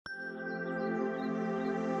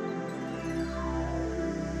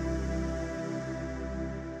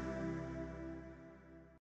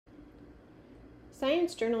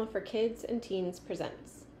Science Journal for Kids and Teens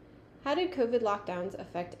presents How Did COVID Lockdowns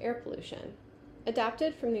Affect Air Pollution?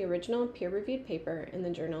 Adapted from the original peer-reviewed paper in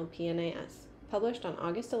the journal PNAS, published on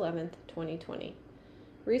August 11, 2020.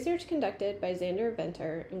 Research conducted by Xander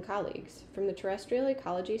Venter and colleagues from the Terrestrial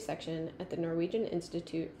Ecology section at the Norwegian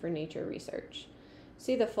Institute for Nature Research.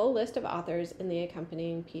 See the full list of authors in the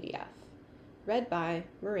accompanying PDF. Read by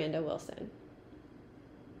Miranda Wilson.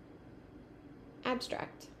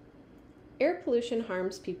 Abstract. Air pollution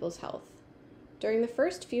harms people's health. During the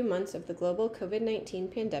first few months of the global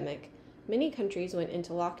COVID-19 pandemic, many countries went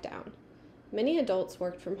into lockdown. Many adults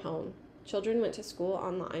worked from home, children went to school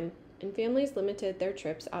online, and families limited their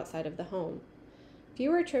trips outside of the home.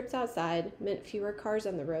 Fewer trips outside meant fewer cars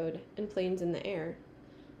on the road and planes in the air.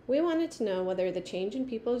 We wanted to know whether the change in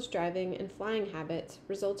people's driving and flying habits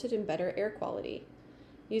resulted in better air quality.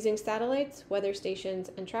 Using satellites, weather stations,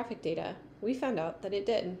 and traffic data, we found out that it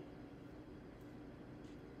did.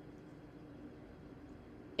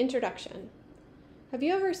 Introduction. Have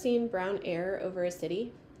you ever seen brown air over a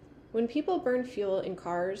city? When people burn fuel in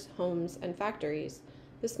cars, homes, and factories,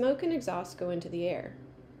 the smoke and exhaust go into the air.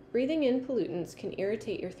 Breathing in pollutants can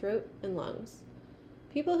irritate your throat and lungs.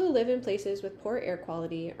 People who live in places with poor air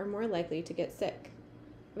quality are more likely to get sick.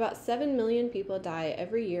 About 7 million people die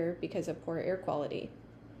every year because of poor air quality.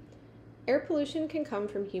 Air pollution can come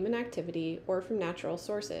from human activity or from natural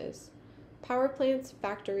sources. Power plants,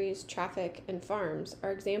 factories, traffic, and farms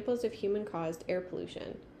are examples of human-caused air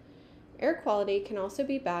pollution. Air quality can also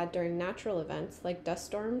be bad during natural events like dust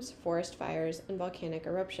storms, forest fires, and volcanic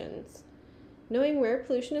eruptions. Knowing where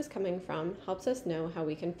pollution is coming from helps us know how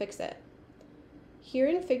we can fix it. Here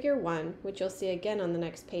in Figure 1, which you'll see again on the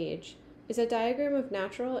next page, is a diagram of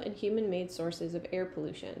natural and human-made sources of air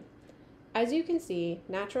pollution. As you can see,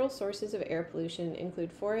 natural sources of air pollution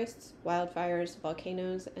include forests, wildfires,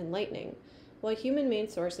 volcanoes, and lightning, while human-made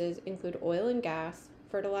sources include oil and gas,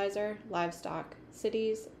 fertilizer, livestock,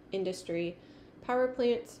 cities, industry, power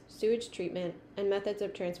plants, sewage treatment, and methods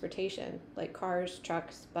of transportation like cars,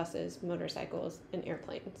 trucks, buses, motorcycles, and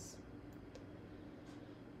airplanes.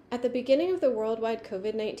 At the beginning of the worldwide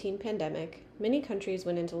COVID-19 pandemic, many countries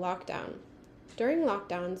went into lockdown. During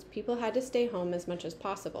lockdowns, people had to stay home as much as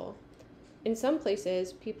possible. In some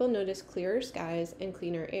places, people noticed clearer skies and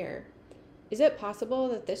cleaner air. Is it possible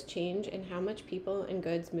that this change in how much people and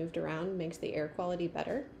goods moved around makes the air quality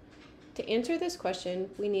better? To answer this question,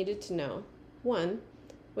 we needed to know, 1,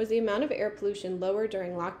 was the amount of air pollution lower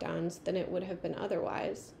during lockdowns than it would have been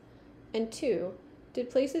otherwise? And 2, did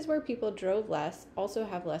places where people drove less also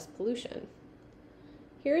have less pollution?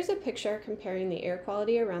 Here is a picture comparing the air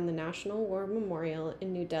quality around the National War Memorial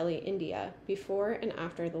in New Delhi, India, before and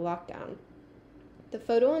after the lockdown. The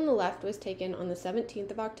photo on the left was taken on the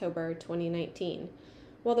 17th of October, 2019,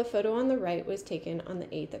 while the photo on the right was taken on the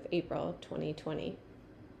 8th of April, 2020.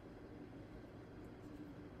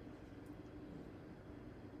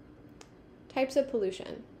 Types of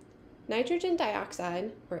pollution. Nitrogen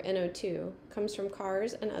dioxide, or NO2, comes from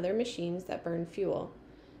cars and other machines that burn fuel.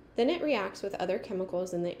 Then it reacts with other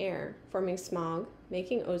chemicals in the air, forming smog,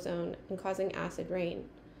 making ozone, and causing acid rain.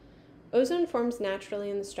 Ozone forms naturally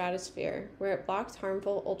in the stratosphere, where it blocks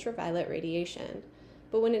harmful ultraviolet radiation,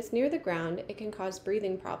 but when it's near the ground, it can cause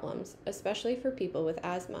breathing problems, especially for people with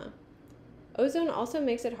asthma. Ozone also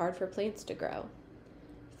makes it hard for plants to grow.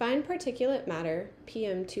 Fine particulate matter,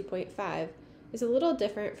 PM 2.5, is a little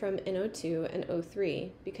different from NO2 and O3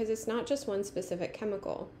 because it's not just one specific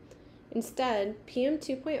chemical. Instead, PM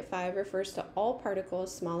 2.5 refers to all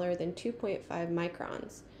particles smaller than 2.5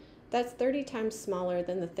 microns. That's 30 times smaller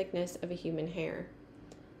than the thickness of a human hair.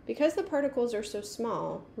 Because the particles are so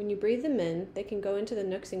small, when you breathe them in, they can go into the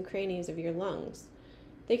nooks and crannies of your lungs.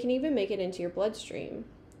 They can even make it into your bloodstream.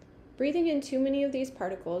 Breathing in too many of these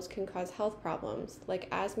particles can cause health problems like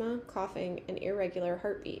asthma, coughing, and irregular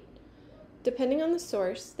heartbeat. Depending on the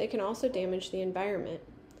source, they can also damage the environment.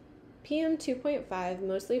 PM 2.5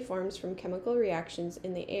 mostly forms from chemical reactions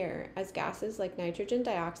in the air as gases like nitrogen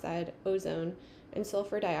dioxide, ozone, and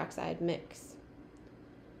sulfur dioxide mix.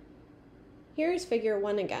 Here is Figure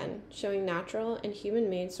 1 again, showing natural and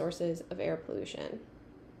human-made sources of air pollution.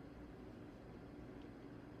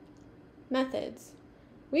 Methods.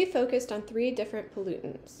 We focused on 3 different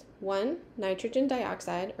pollutants. 1, nitrogen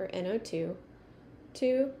dioxide, or NO2,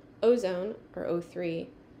 2, ozone, or O3,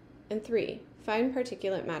 and 3, fine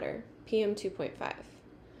particulate matter, PM 2.5.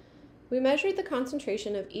 We measured the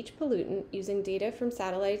concentration of each pollutant using data from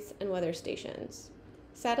satellites and weather stations.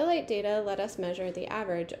 Satellite data let us measure the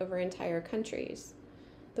average over entire countries.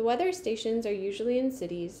 The weather stations are usually in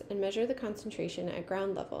cities and measure the concentration at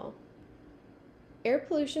ground level. Air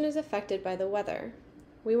pollution is affected by the weather.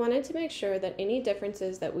 We wanted to make sure that any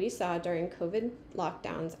differences that we saw during COVID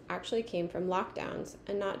lockdowns actually came from lockdowns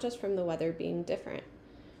and not just from the weather being different.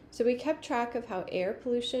 So we kept track of how air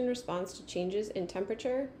pollution responds to changes in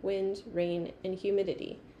temperature, wind, rain, and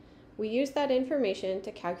humidity. We used that information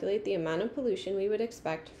to calculate the amount of pollution we would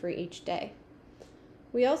expect for each day.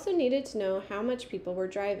 We also needed to know how much people were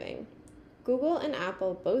driving. Google and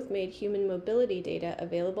Apple both made human mobility data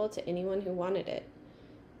available to anyone who wanted it.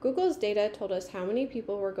 Google's data told us how many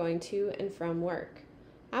people were going to and from work.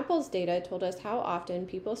 Apple's data told us how often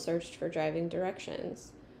people searched for driving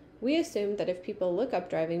directions. We assumed that if people look up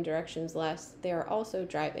driving directions less, they are also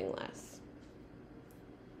driving less.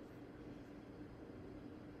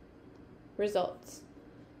 Results.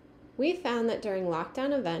 We found that during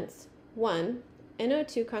lockdown events, 1.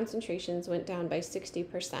 NO2 concentrations went down by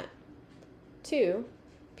 60%. 2.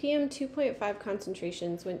 PM 2.5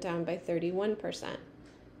 concentrations went down by 31%.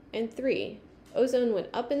 And 3. Ozone went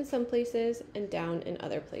up in some places and down in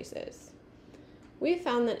other places. We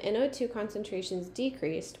found that NO2 concentrations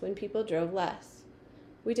decreased when people drove less.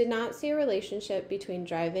 We did not see a relationship between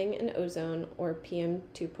driving and ozone or PM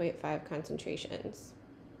 2.5 concentrations.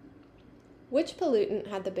 Which pollutant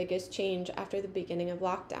had the biggest change after the beginning of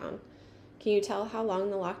lockdown? Can you tell how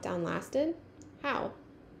long the lockdown lasted? How?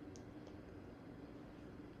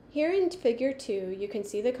 Here in Figure 2, you can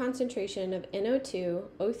see the concentration of NO2,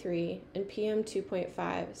 O3, and PM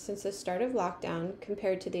 2.5 since the start of lockdown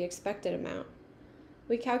compared to the expected amount.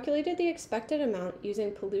 We calculated the expected amount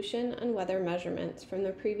using pollution and weather measurements from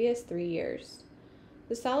the previous 3 years.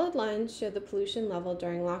 The solid lines show the pollution level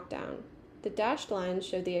during lockdown. The dashed lines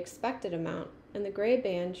show the expected amount, and the gray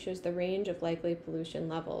band shows the range of likely pollution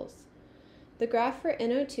levels. The graph for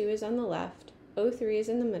NO2 is on the left, O3 is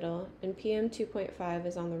in the middle, and PM 2.5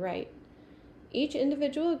 is on the right. Each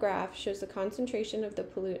individual graph shows the concentration of the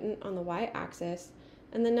pollutant on the y-axis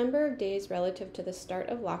and the number of days relative to the start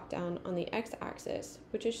of lockdown on the x-axis,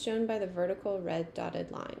 which is shown by the vertical red dotted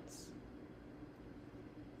lines.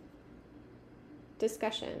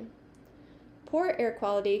 Discussion. Poor air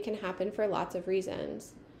quality can happen for lots of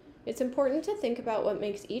reasons. It's important to think about what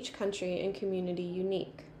makes each country and community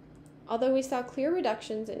unique. Although we saw clear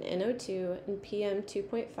reductions in NO2 and PM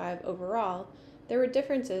 2.5 overall, there were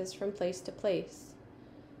differences from place to place.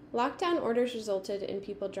 Lockdown orders resulted in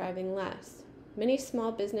people driving less. Many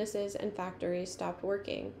small businesses and factories stopped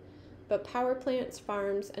working, but power plants,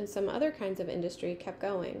 farms, and some other kinds of industry kept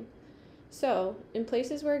going. So, in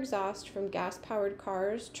places where exhaust from gas-powered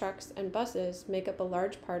cars, trucks, and buses make up a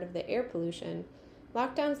large part of the air pollution,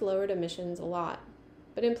 lockdowns lowered emissions a lot.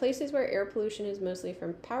 But in places where air pollution is mostly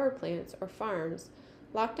from power plants or farms,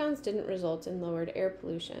 lockdowns didn't result in lowered air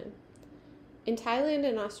pollution. In Thailand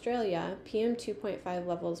and Australia, PM 2.5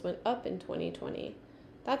 levels went up in 2020.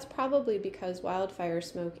 That's probably because wildfire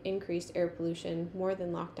smoke increased air pollution more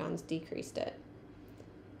than lockdowns decreased it.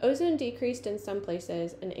 Ozone decreased in some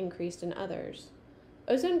places and increased in others.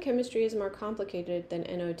 Ozone chemistry is more complicated than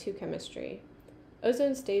NO2 chemistry.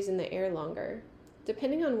 Ozone stays in the air longer.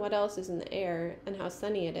 Depending on what else is in the air and how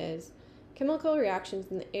sunny it is, chemical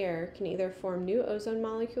reactions in the air can either form new ozone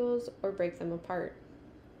molecules or break them apart.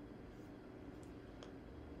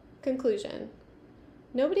 Conclusion.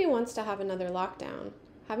 Nobody wants to have another lockdown.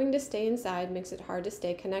 Having to stay inside makes it hard to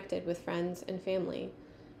stay connected with friends and family,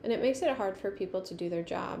 and it makes it hard for people to do their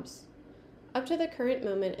jobs. Up to the current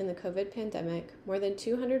moment in the COVID pandemic, more than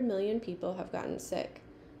 200 million people have gotten sick,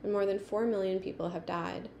 and more than 4 million people have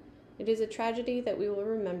died. It is a tragedy that we will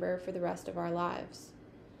remember for the rest of our lives.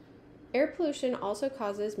 Air pollution also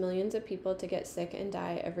causes millions of people to get sick and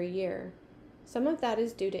die every year. Some of that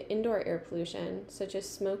is due to indoor air pollution, such as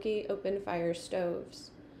smoky, open-fire stoves.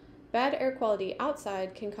 Bad air quality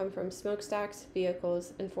outside can come from smokestacks,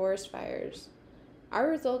 vehicles, and forest fires. Our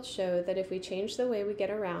results show that if we change the way we get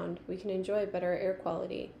around, we can enjoy better air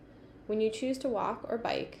quality. When you choose to walk or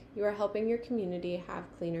bike, you are helping your community have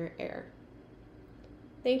cleaner air.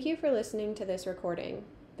 Thank you for listening to this recording.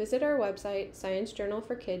 Visit our website,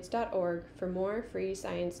 sciencejournalforkids.org, for more free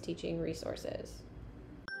science teaching resources.